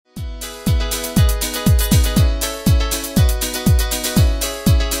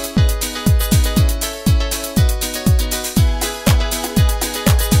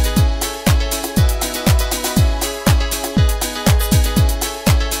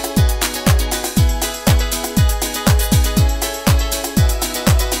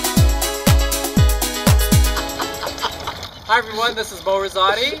everyone, this is Montrose,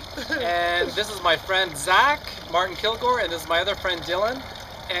 and this is my friend Zak Martin-Kilgour, and this is my other friend Dylan.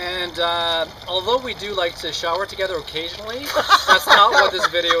 And although we do like to shower together occasionally, that's not what this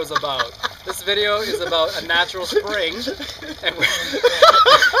video is about. This video is about a natural spring, and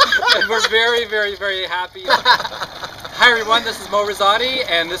we're very, very, very happy. Hi everyone, this is Montrose,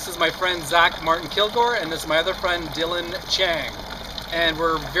 and this is my friend Zak Martin-Kilgour, and this is my other friend Dylan Chiang. And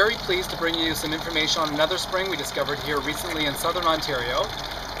we're very pleased to bring you some information on another spring we discovered here recently in southern Ontario.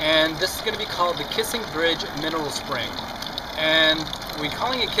 And this is going to be called the Kissing Bridge Mineral Spring. And we're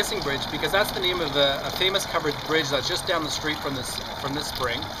calling it Kissing Bridge because that's the name of a famous covered bridge that's just down the street from this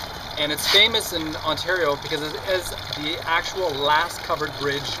spring. And it's famous in Ontario because it is the actual last covered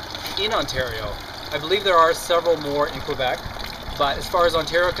bridge in Ontario. I believe there are several more in Quebec, but as far as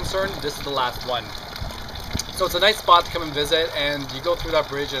Ontario is concerned, this is the last one. So it's a nice spot to come and visit, and you go through that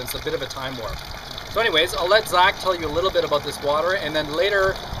bridge and it's a bit of a time warp. So anyways, I'll let Zak tell you a little bit about this water, and then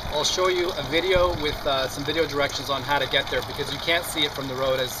later I'll show you a video with some video directions on how to get there, because you can't see it from the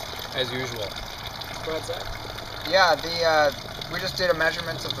road as usual. Go ahead, Zak. Yeah, we just did a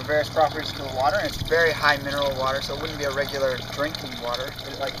measurements of the various properties of the water, and it's very high mineral water, so it wouldn't be a regular drinking water.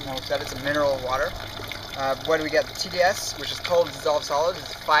 Like Mo said, it's a mineral water. What do we get? The TDS, which is cold dissolved solid,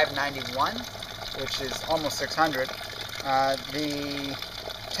 is 591. Which is almost 600. The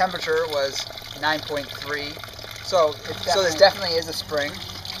temperature was 9.3, so this definitely is a spring,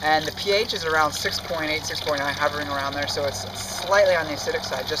 and the pH is around 6.8, 6.9, hovering around there, so it's slightly on the acidic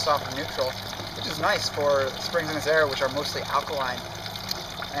side, just off of neutral, which is nice for springs in this area, which are mostly alkaline.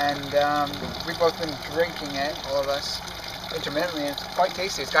 And we've both been drinking it, all of us, intermittently, and it's quite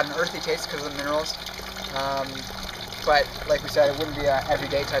tasty. It's got an earthy taste because of the minerals. But like we said, it wouldn't be an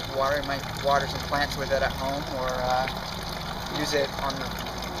everyday type of water. You might water some plants with it at home, or use it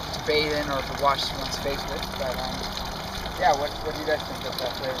to bathe in, or to wash someone's face with. But yeah, what do you guys think of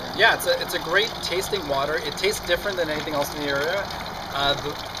that flavor? Yeah, it's a great tasting water. It tastes different than anything else in the area.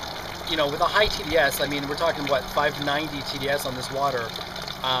 You know, with a high TDS, I mean, we're talking what, 590 TDS on this water.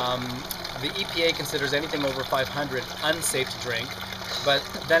 The EPA considers anything over 500 unsafe to drink. But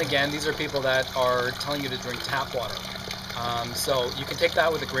then again, these are people that are telling you to drink tap water. So you can take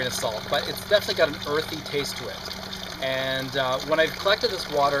that with a grain of salt, but it's definitely got an earthy taste to it. And when I've collected this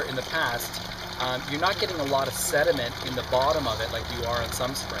water in the past, you're not getting a lot of sediment in the bottom of it like you are in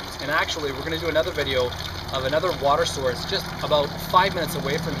some springs. And actually, we're going to do another video of another water source just about 5 minutes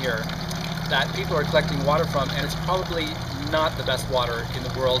away from here that people are collecting water from, and it's probably not the best water in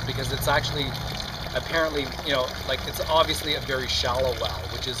the world because it's actually apparently, you know, like, it's obviously a very shallow well,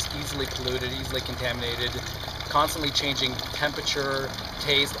 which is easily polluted, easily contaminated, constantly changing temperature,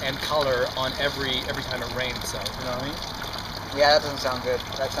 taste, and color on every time it rains. So, you know what I mean? Yeah, that doesn't sound good.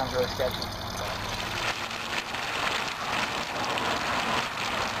 That sounds really sketchy.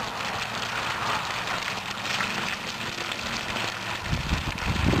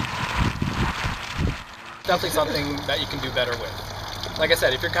 Definitely something that you can do better with. Like I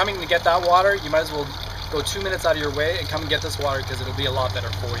said, if you're coming to get that water, you might as well go 2 minutes out of your way and come and get this water, because it'll be a lot better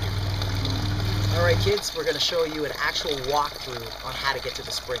for you. Alright kids, we're going to show you an actual walkthrough on how to get to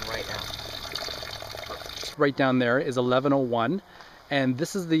the spring right now. Right down there is 1101, and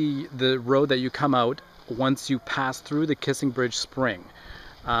this is the road that you come out once you pass through the Kissing Bridge Spring.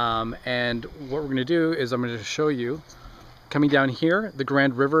 And what we're going to do is I'm going to show you, coming down here, the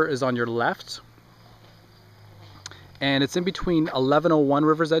Grand River is on your left. And it's in between 1101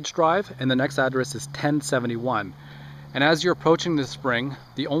 River's Edge Drive, and the next address is 1071. And as you're approaching the spring,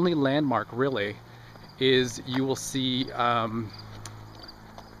 the only landmark really is you will see, you're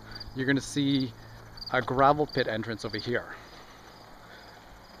going to see a gravel pit entrance over here.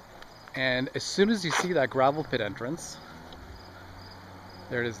 And as soon as you see that gravel pit entrance,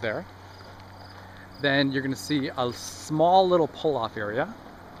 there it is there, then you're going to see a small little pull-off area.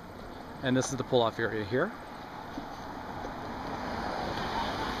 And this is the pull-off area here.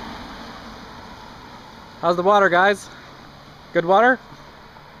 How's the water, guys? Good water?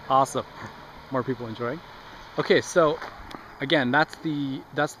 Awesome. More people enjoying. Okay, so again, that's the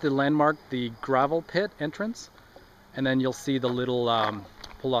landmark, the gravel pit entrance, and then you'll see the little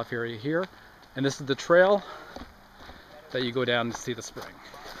pull-off area here, and this is the trail that you go down to see the spring.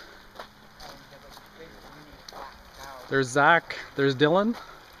 There's Zak, there's Dylan,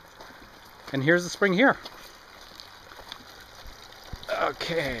 and here's the spring here.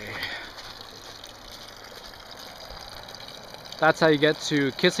 Okay. That's how you get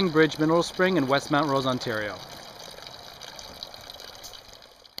to Kissing Bridge Mineral Spring in West Montrose, Ontario.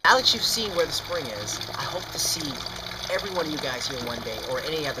 Now that you've seen where the spring is, I hope to see every one of you guys here one day, or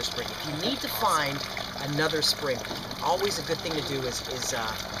any other spring. If you need to find another spring, always a good thing to do is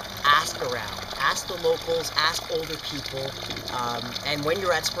ask around. Ask the locals, ask older people, and when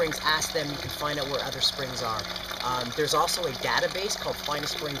you're at springs, ask them. You can find out where other springs are. There's also a database called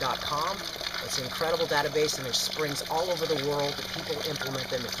findespring.com. It's an incredible database, and there's springs all over the world that people implement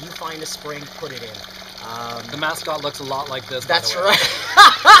them. If you find a spring, put it in. The mascot looks a lot like this. That's by the way. right.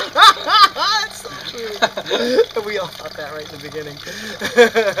 That's so true. We all thought that right in the beginning.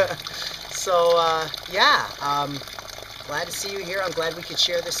 So yeah, glad to see you here. I'm glad we could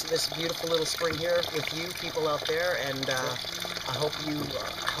share this beautiful little spring here with you people out there, and I hope you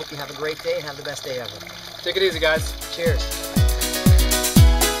have a great day and have the best day ever. Take it easy, guys. Cheers.